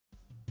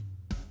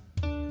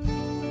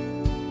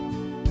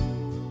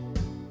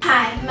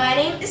My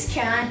name is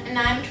Karen and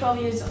I'm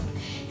 12 years old.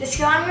 The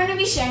skill I'm going to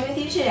be sharing with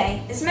you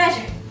today is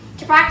measuring.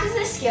 To practice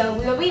this skill,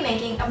 we will be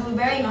making a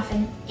blueberry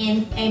muffin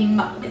in a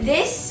mug.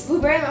 This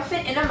blueberry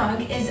muffin in a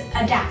mug is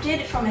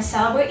adapted from a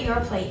Celebrate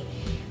Your Plate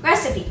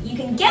recipe. You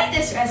can get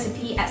this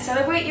recipe at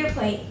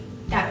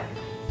celebrateyourplate.org.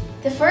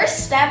 The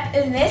first step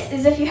in this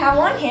is if you have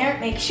long hair,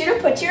 make sure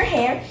to put your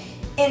hair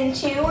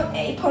into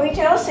a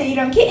ponytail so you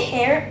don't get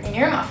hair in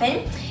your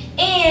muffin.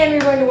 And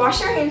we're going to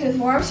wash our hands with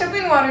warm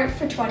soaping water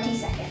for 20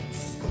 seconds.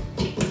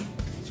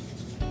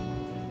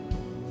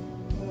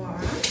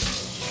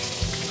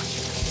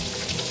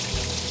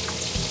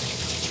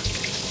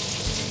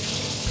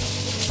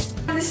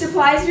 The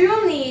supplies we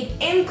will need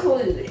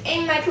include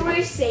a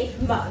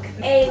microwave-safe mug,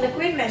 a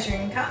liquid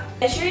measuring cup,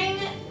 measuring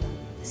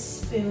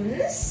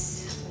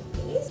spoons,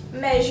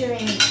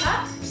 measuring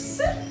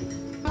cups.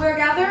 We'll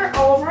gather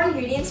all of our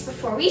ingredients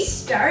before we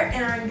start,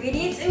 and our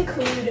ingredients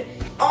include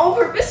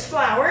all-purpose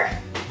flour,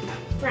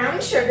 brown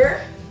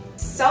sugar,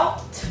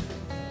 salt,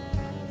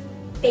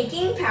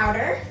 baking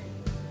powder,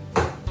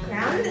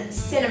 ground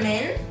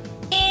cinnamon,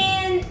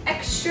 and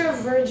extra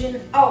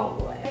virgin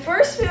olive oil.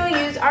 First, we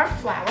will use our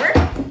flour.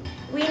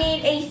 We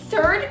need a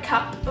 1/3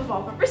 cup of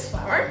all-purpose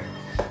flour.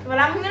 What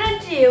I'm gonna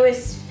do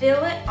is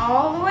fill it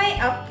all the way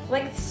up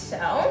like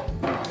so.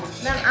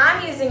 Then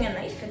I'm using a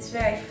knife, it's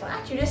very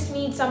flat. You just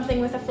need something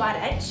with a flat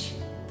edge.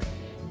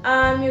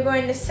 You're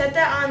going to set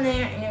that on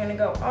there and you're gonna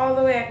go all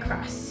the way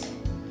across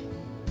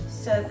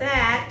so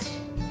that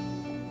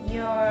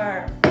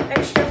your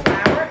extra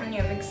flour, and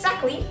you have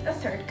exactly a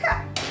 1/3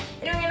 cup.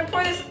 And we're gonna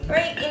pour this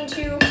right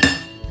into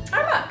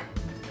our mug.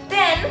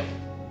 Then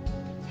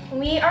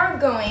we are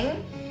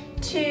going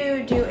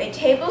to do a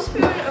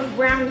tablespoon of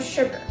brown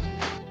sugar.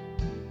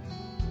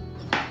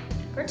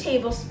 Or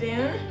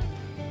tablespoon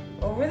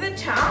over the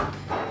top.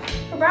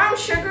 For brown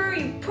sugar,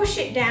 you push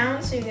it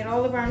down so you get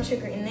all the brown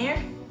sugar in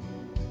there.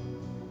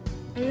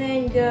 And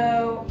then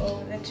go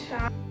over the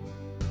top.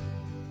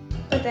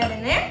 Put that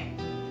in there.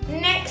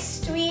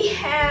 Next, we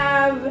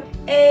have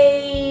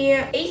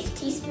a 1/8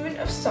 teaspoon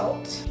of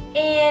salt.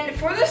 And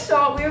for the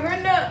salt, we're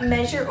going to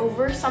measure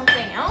over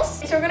something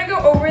else. So we're going to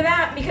go over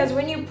that because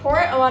when you pour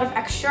it, a lot of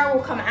extra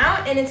will come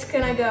out and it's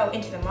going to go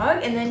into the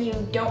mug, and then you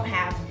don't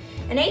have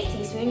an 1/8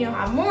 teaspoon, you'll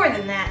have more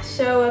than that.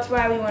 So that's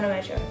why we want to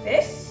measure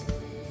this.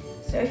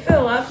 So we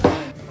fill up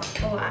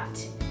a lot.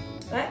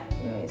 But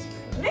anyways,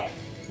 knife,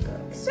 go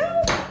like so.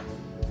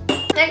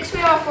 Next, we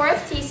have a 1/4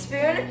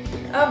 teaspoon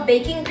of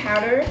baking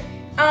powder.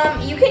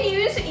 You can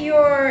use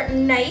your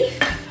knife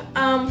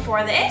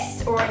for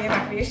this, or your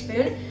back of your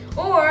spoon,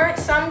 or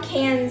some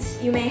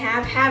cans you may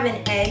have an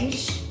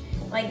edge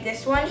like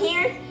this one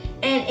here,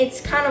 and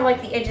it's kind of like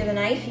the edge of the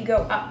knife. You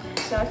go up.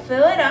 So I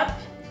fill it up,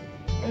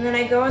 and then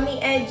I go on the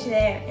edge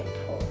there and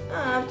pull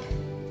up,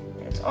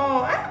 and it's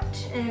all out,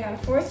 and I got a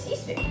 1/4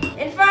 teaspoon.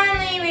 And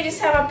finally, we just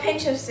have a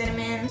pinch of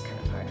cinnamon. It's kind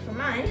of hard for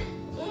mine.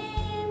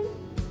 And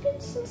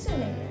put some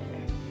cinnamon there.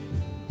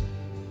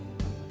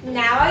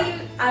 Now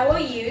I will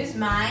use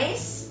my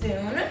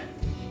spoon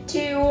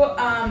to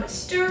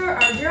stir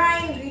our dry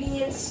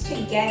ingredients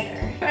together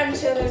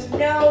until there's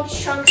no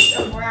chunks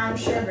of brown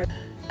sugar.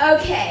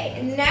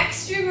 Okay,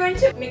 next we're going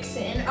to mix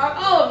in our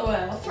olive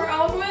oil. For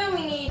olive oil,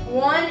 we need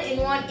 1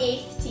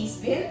 1/8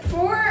 teaspoon.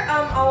 For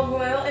olive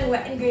oil and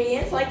wet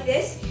ingredients like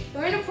this,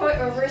 we're going to pour it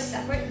over a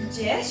separate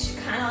dish,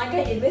 kind of like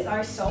I did with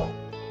our salt.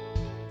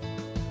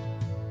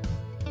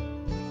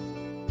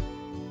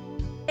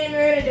 And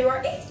we're going to do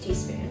our 1/8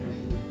 teaspoon.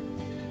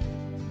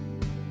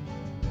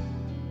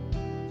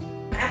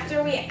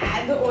 After we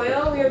add the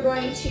oil, we are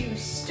going to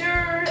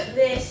stir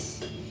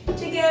this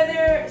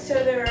together so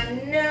there are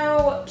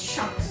no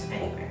chunks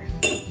anywhere.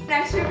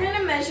 Next, we're going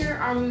to measure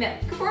our milk.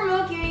 For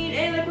milk, you need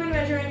a liquid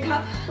measuring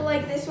cup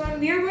like this one.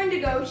 We are going to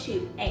go to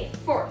a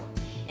 1/4.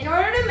 In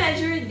order to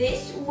measure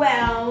this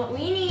well,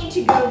 we need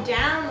to go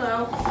down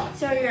low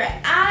so you're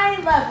at eye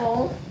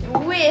level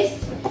with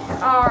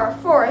our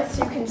 1/4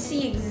 so you can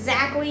see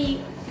exactly,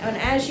 and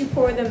as you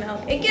pour the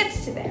milk, it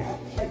gets to there.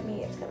 Like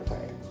me, it's kind of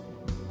hard.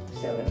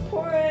 So we're gonna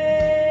pour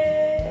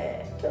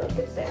it till it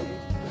gets there.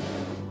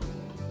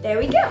 There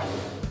we go.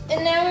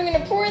 And now we're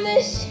gonna pour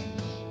this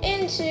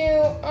into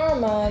our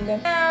mug.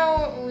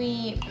 Now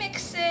we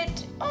mix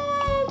it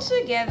all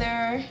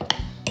together.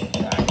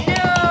 There are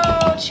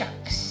no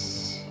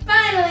chunks.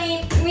 Finally,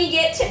 we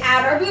get to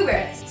add our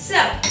blueberries. So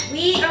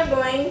we are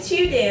going to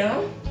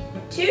do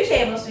 2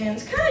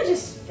 tablespoons, kind of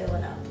just fill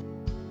it up.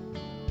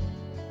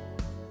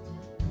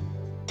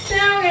 So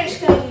now we're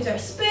just gonna use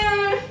our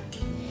spoon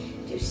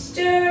to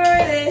stir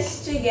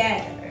this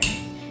together.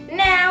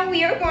 Now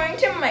we are going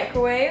to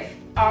microwave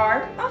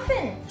our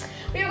muffin.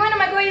 We are going to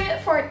microwave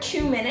it for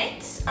 2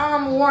 minutes.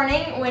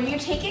 Warning, when you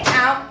take it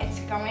out, it's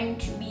going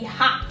to be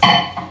hot.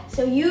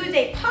 So use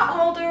a pot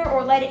holder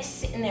or let it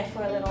sit in there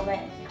for a little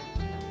bit.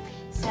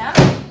 So,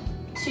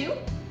 2,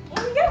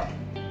 here we go.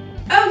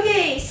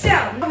 Okay, so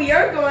we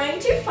are going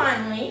to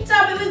finally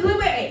top it with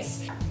blueberries.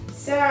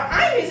 So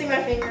I'm using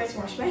my fingers,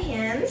 wash my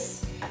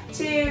hands,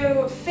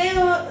 to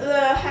fill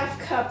the 1/2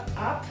 cup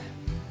up.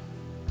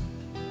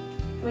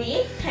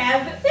 we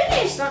have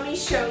finished. Let me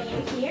show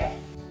you here.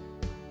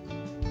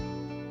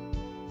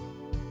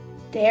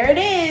 There it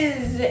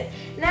is.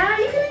 Now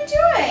you can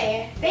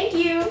enjoy. Thank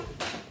you.